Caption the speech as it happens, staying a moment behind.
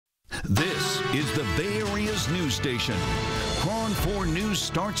This is the Bay Area's news station. KRON 4 News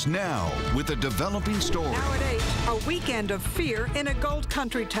starts now with a developing story. Now at 8, a weekend of fear in a gold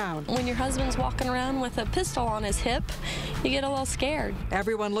country town. When your husband's walking around with a pistol on his hip, you get a little scared.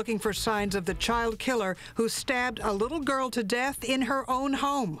 Everyone looking for signs of the child killer who stabbed a little girl to death in her own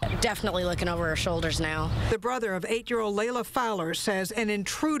home. Definitely looking over her shoulders now. The brother of 8-year-old Layla Fowler says an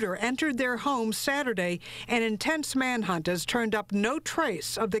intruder entered their home Saturday. An intense manhunt has turned up no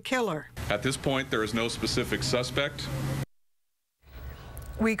trace of the killer. At this point, there is no specific suspect.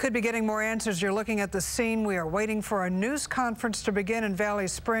 We could be getting more answers. You're looking at the scene. We are waiting for a news conference to begin in Valley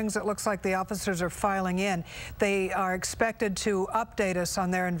Springs. It looks like the officers are filing in. They are expected to update us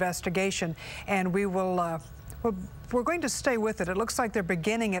on their investigation, and we will we're going to stay with it. It looks like they're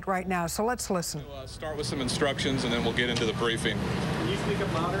beginning it right now, so let's listen. We'll start with some instructions, and then we'll get into the briefing. Can you speak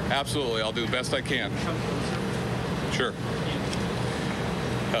up louder? Absolutely. I'll do the best I can. Come closer. Sure.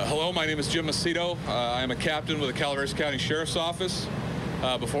 Hello, my name is Jim Macedo. I am a captain with the Calaveras County Sheriff's Office.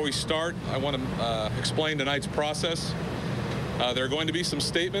 Before we start, I want to explain tonight's process. There are going to be some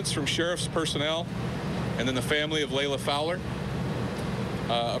statements from sheriff's personnel and then the family of Layla Fowler.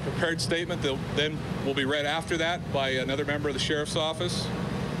 A prepared statement that then will be read after that by another member of the sheriff's office,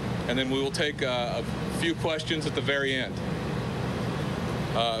 and then we will take a few questions at the very end.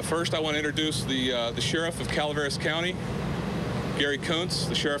 First, I want to introduce the sheriff of Calaveras County, Gary Kuntz.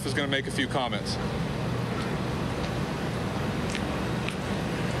 The sheriff is going to make a few comments.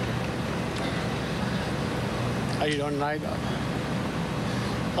 How you doing tonight?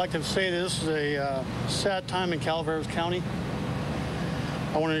 I'd like to say this is a sad time in Calaveras County.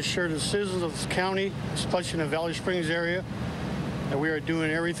 I want to assure the citizens of this county, especially in the Valley Springs area, that we are doing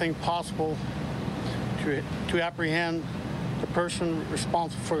everything possible to apprehend the person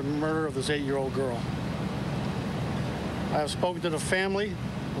responsible for the murder of this 8-year-old girl. I have spoken to the family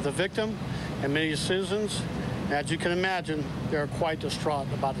of the victim and many citizens, and as you can imagine, they are quite distraught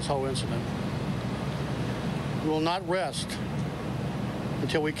about this whole incident. We will not rest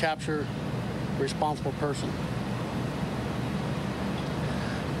until we capture the responsible person.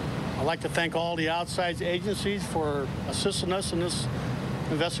 I'd like to thank all the outside agencies for assisting us in this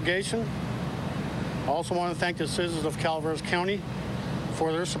investigation. I also want to thank the citizens of Calaveras County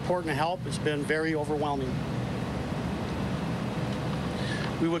for their support and help. It's been very overwhelming.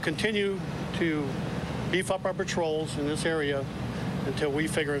 We will continue to beef up our patrols in this area until we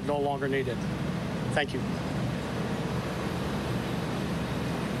figure it's no longer needed. Thank you.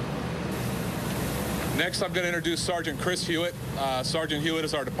 Next, I'm going to introduce Sergeant Chris Hewitt. Sergeant Hewitt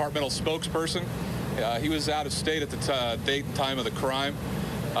is our departmental spokesperson. He was out of state at the date and time of the crime.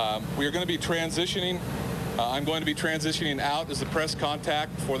 We are going to be transitioning. I'm going to be transitioning out as the press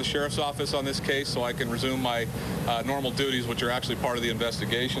contact for the sheriff's office on this case so I can resume my normal duties, which are actually part of the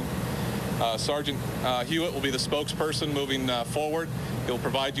investigation. Sergeant Hewitt will be the spokesperson moving forward. He'll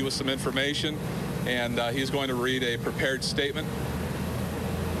provide you with some information, and he's going to read a prepared statement.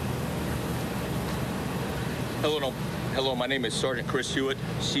 Hello, my name is Sergeant Chris Hewitt,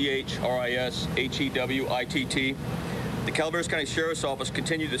 C-H-R-I-S-H-E-W-I-T-T. The Calaveras County Sheriff's Office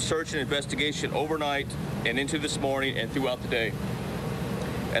continued the search and investigation overnight and into this morning and throughout the day.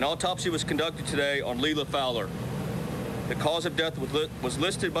 An autopsy was conducted today on Layla Fowler. The cause of death was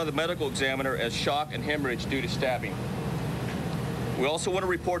listed by the medical examiner as shock and hemorrhage due to stabbing. We also want to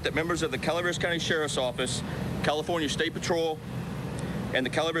report that members of the Calaveras County Sheriff's Office, California State Patrol, and the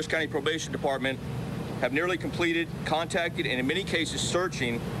Calaveras County Probation Department have nearly completed, contacted, and in many cases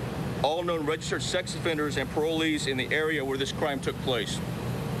searching all known registered sex offenders and parolees in the area where this crime took place.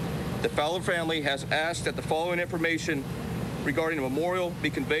 The Fowler family has asked that the following information regarding a memorial be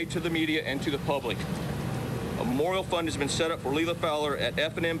conveyed to the media and to the public. A memorial fund has been set up for Layla Fowler at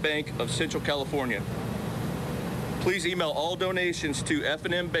F&M Bank of Central California. Please email all donations to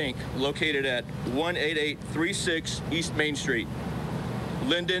F&M Bank located at 18836 East Main Street,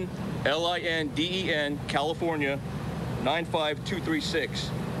 Linden, L-I-N-D-E-N, California,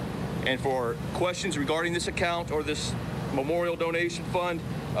 95236. And for questions regarding this account or this memorial donation fund,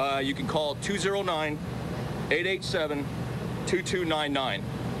 you can call 209-887-2299.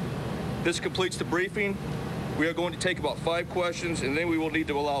 This completes the briefing. We are going to take about 5 questions, and then we will need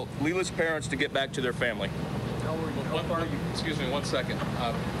to allow Layla's parents to get back to their family. Excuse me, 1 second.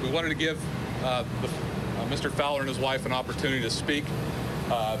 We wanted to give Mr. Fowler and his wife an opportunity to speak.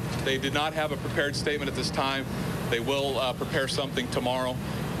 They did not have a prepared statement at this time. They will prepare something tomorrow.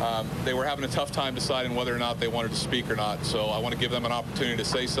 They were having a tough time deciding whether or not they wanted to speak or not, so I want to give them an opportunity to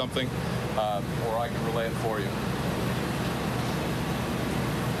say something, or I can relay it for you.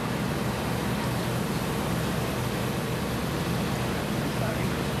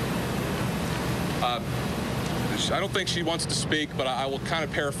 I don't think she wants to speak, but I will kind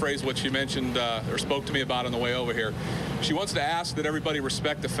of paraphrase what she mentioned or spoke to me about on the way over here. She wants to ask that everybody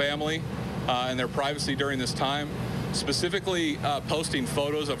respect the family and their privacy during this time. Specifically posting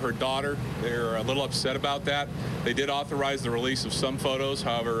photos of her daughter. They're a little upset about that. They did authorize the release of some photos.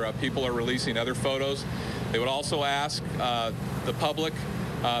 However, people are releasing other photos. They would also ask the public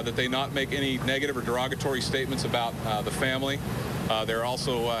that they not make any negative or derogatory statements about the family. They're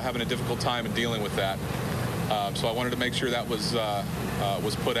also having a difficult time in dealing with that. So I wanted to make sure that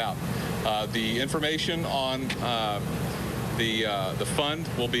was put out. The information on the fund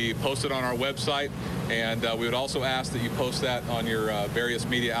will be posted on our website, and we would also ask that you post that on your various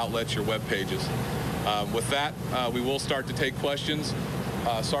media outlets, your web pages. With that, we will start to take questions.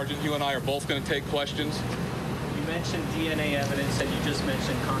 Sergeant, you and I are both going to take questions. You mentioned DNA evidence, and you just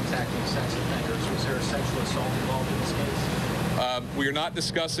mentioned contacting sex offenders. Was there a sexual assault involved in this case? We are not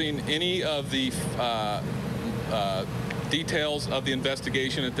discussing any of the details of the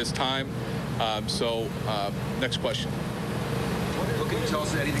investigation at this time. Next question. Well, can you tell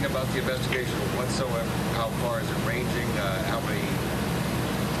us anything about the investigation whatsoever? How far is it ranging? How many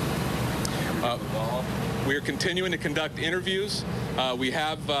involved? We are continuing to conduct interviews. We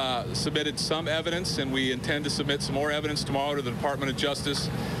have submitted some evidence, and we intend to submit some more evidence tomorrow to the Department of Justice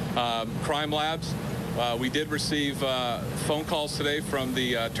crime labs. We did receive phone calls today from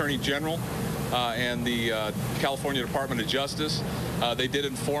the Attorney General and the California Department of Justice. They did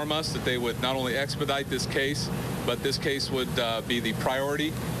inform us that they would not only expedite this case, but this case would be the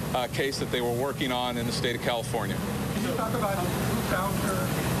priority case that they were working on in the state of California. Can you talk about who found her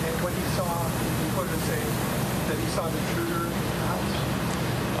and what he saw? What did it say? That he saw the intruder in the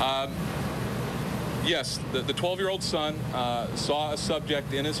house? Yes, the 12-year-old son saw a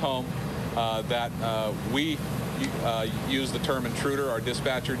subject in his home that we used the term intruder, our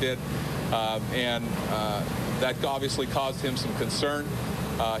dispatcher did, and that obviously caused him some concern.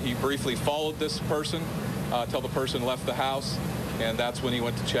 He briefly followed this person until the person left the house, and that's when he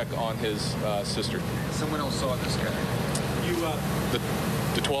went to check on his sister. Someone else saw this guy.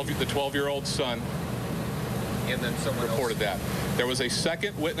 The 12-year-old son. And then someone reported else. That. There was a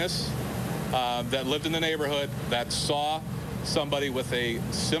second witness that lived in the neighborhood that saw somebody with a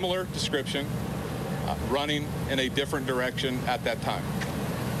similar description running in a different direction at that time.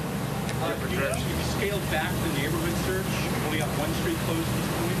 You scaled back the neighborhood search, only got one street closed at this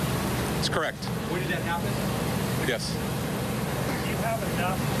point? That's correct. When did that happen? Yes. Do you have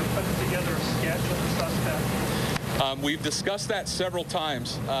enough to put together a sketch of the suspect? We've discussed that several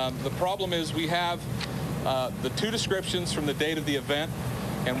times. The problem is we have the two descriptions from the date of the event,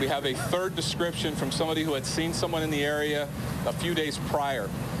 and we have a third description from somebody who had seen someone in the area a few days prior.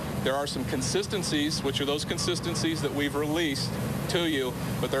 There are some consistencies, which are those consistencies that we've released to you,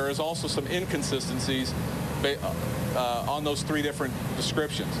 but there is also some inconsistencies on those three different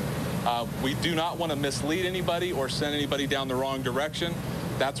descriptions. We do not want to mislead anybody or send anybody down the wrong direction.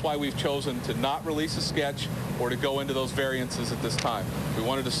 That's why we've chosen to not release a sketch or to go into those variances at this time. We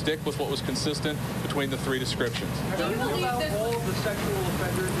wanted to stick with what was consistent between the three descriptions. Do you believe all of the sexual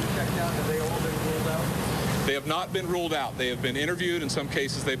offenders you checked out, have they all been ruled out? They have not been ruled out. They have been interviewed. In some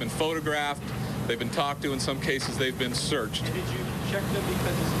cases, they've been photographed. They've been talked to. In some cases, they've been searched. And did you check them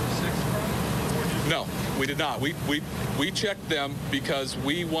because this is a sex crime? No, we did not. We checked them because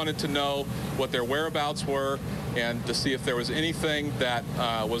we wanted to know what their whereabouts were and to see if there was anything that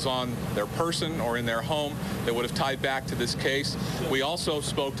was on their person or in their home that would have tied back to this case. We also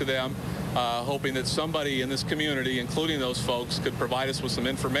spoke to them hoping that somebody in this community, including those folks, could provide us with some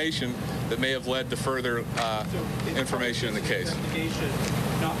information that may have led to further information in the case.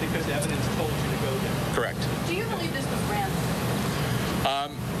 Not because evidence told you to go there. Correct. Do you believe this was random?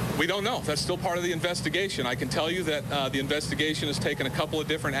 We don't know. That's still part of the investigation. I can tell you that the investigation has taken a couple of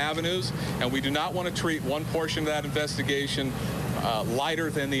different avenues, and we do not want to treat one portion of that investigation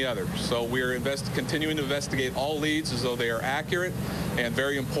lighter than the other. So we're continuing to investigate all leads as though they are accurate and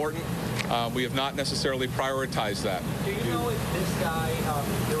very important. We have not necessarily prioritized that. Do you know if this guy,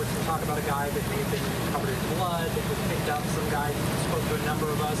 there was some talk about a guy that may have been covered in blood, that was picked up, some guy who spoke to a number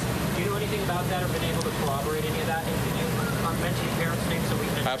of us. Do you know anything about that or been able to corroborate any of that? And can you mention your parents' names so we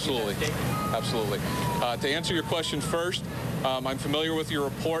can... Absolutely. Absolutely. To answer your question first, I'm familiar with your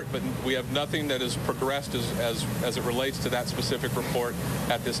report, but we have nothing that has progressed as it relates to that specific report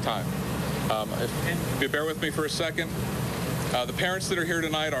at this time. If you bear with me for a second. The parents that are here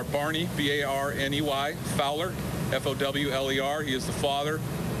tonight are Barney, B-A-R-N-E-Y, Fowler, F-O-W-L-E-R. He is the father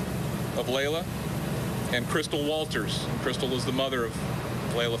of Layla, and Crystal Walters. Crystal is the mother of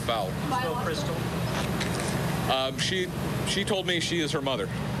Layla Fowler. Crystal. She told me she is her mother,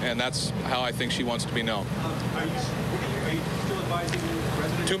 and that's how I think she wants to be known. Are you still advising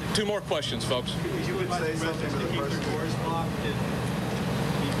residents? Two more questions, folks. You would say something to keep their doors locked? And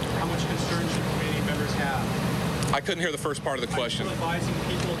how much concern should community members have? I couldn't hear the first part of the question. Are you still advising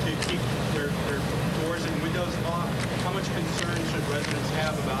people to keep their doors and windows locked? How much concern should residents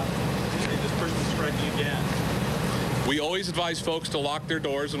have about this person striking again? We always advise folks to lock their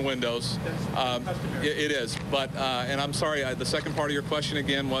doors and windows. It is, but and I'm sorry. The second part of your question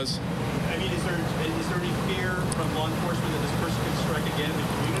again was. I mean, is there any fear from law enforcement that this person could strike again in the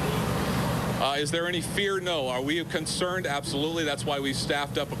community? Is there any fear? No. Are we concerned? Absolutely. That's why we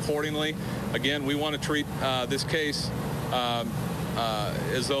staffed up accordingly. Again, we want to treat this case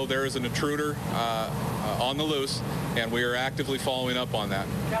as though there is an intruder on the loose, and we are actively following up on that.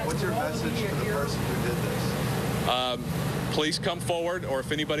 What's your message to the person who did this? Please come forward, or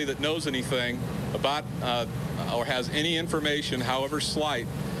if anybody that knows anything about or has any information, however slight,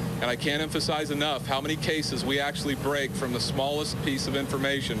 and I can't emphasize enough how many cases we actually break from the smallest piece of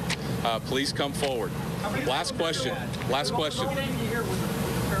information, please come forward. Last question. Last question.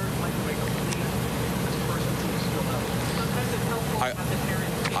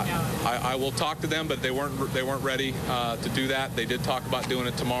 I will talk to them, but they weren't ready to do that. They did talk about doing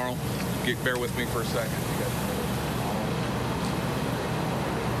it tomorrow. Bear with me for a second.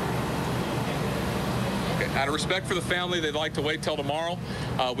 Out of respect for the family, they'd like to wait till tomorrow.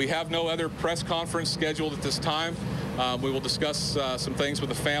 We have no other press conference scheduled at this time. We will discuss some things with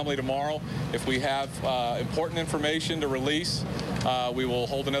the family tomorrow. If we have important information to release, we will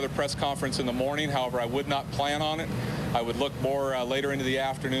hold another press conference in the morning. However, I would not plan on it. I would look more later into the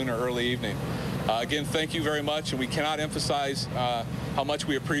afternoon or early evening. Again, thank you very much, and we cannot emphasize how much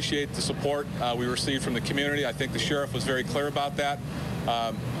we appreciate the support we received from the community. I think the sheriff was very clear about that.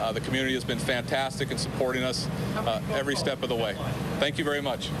 The community has been fantastic in supporting us every step of the way. Thank you very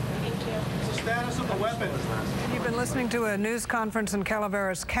much. What's the status of the weapons? You've been listening to a news conference in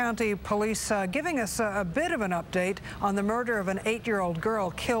Calaveras County. Police giving us a bit of an update on the murder of an 8-year-old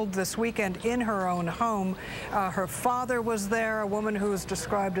girl killed this weekend in her own home. Her father was there, a woman who is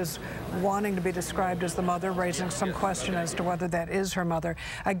described as wanting to be described as the mother, raising some question as to whether that is her mother.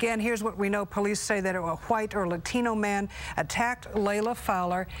 Again, here's what we know. Police say that a white or Latino man attacked Layla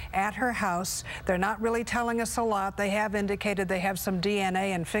Fowler at her house. They're not really telling us a lot. They have indicated they have some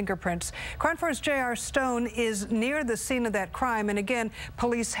DNA and fingerprints. KRON 4's J.R. Stone is near the scene of that crime, and again,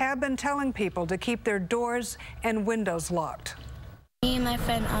 police have been telling people to keep their doors and windows locked. Me and my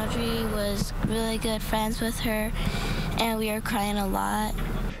friend Audrey was really good friends with her, and we were crying a lot.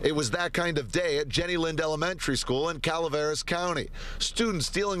 It was that kind of day at Jenny Lind Elementary School in Calaveras County. Students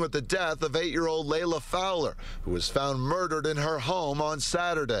dealing with the death of 8-year-old Layla Fowler, who was found murdered in her home on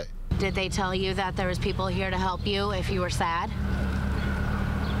Saturday. Did they tell you that there was people here to help you if you were sad?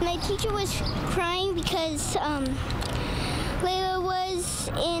 My teacher was crying because Layla was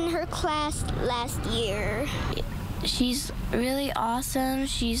in her class last year. She's really awesome.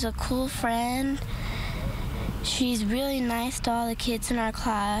 She's a cool friend. She's really nice to all the kids in our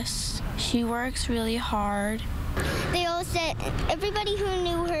class. She works really hard. They all said, everybody who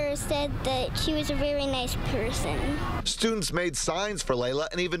knew her said that she was a very nice person. Students made signs for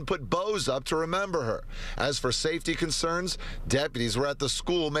Layla and even put bows up to remember her. As for safety concerns, deputies were at the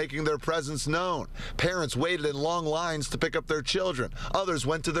school making their presence known. Parents waited in long lines to pick up their children. Others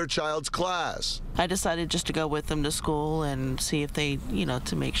went to their child's class. I decided just to go with them to school and see if they,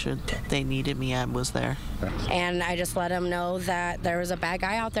 to make sure that they needed me, I was there. And I just let them know that there was a bad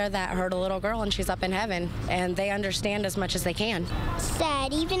guy out there that hurt a little girl and she's up in heaven. And they understand as much as they can.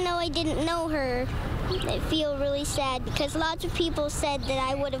 Sad, even though I didn't know her, I feel really sad because lots of people said that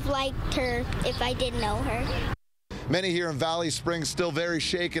I would have liked her if I did know her. Many here in Valley Springs still very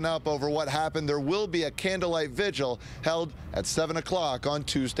shaken up over what happened. There will be a candlelight vigil held at 7 o'clock on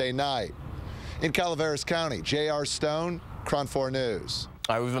Tuesday night. In Calaveras County, J.R. Stone, KRON 4 News.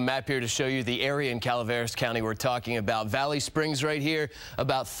 All right, we have a map here to show you the area in Calaveras County we're talking about. Valley Springs right here,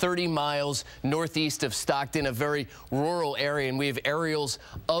 about 30 miles northeast of Stockton, a very rural area, and we have aerials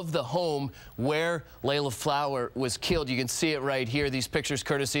of the home where Layla Fowler was killed. You can see it right here. These pictures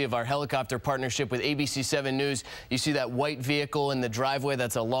courtesy of our helicopter partnership with ABC 7 News. You see that white vehicle in the driveway.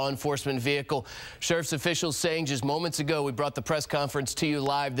 That's a law enforcement vehicle. Sheriff's officials saying just moments ago, we brought the press conference to you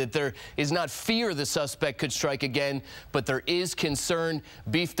live, that there is not fear the suspect could strike again, but there is concern.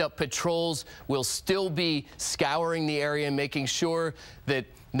 Beefed up patrols will still be scouring the area and making sure that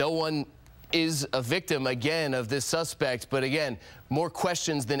no one is a victim again of this suspect, but again, more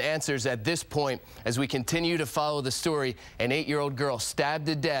questions than answers at this point as we continue to follow the story. An 8-year-old girl stabbed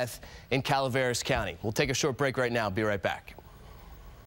to death in Calaveras County. We'll take a short break right now. Be right back.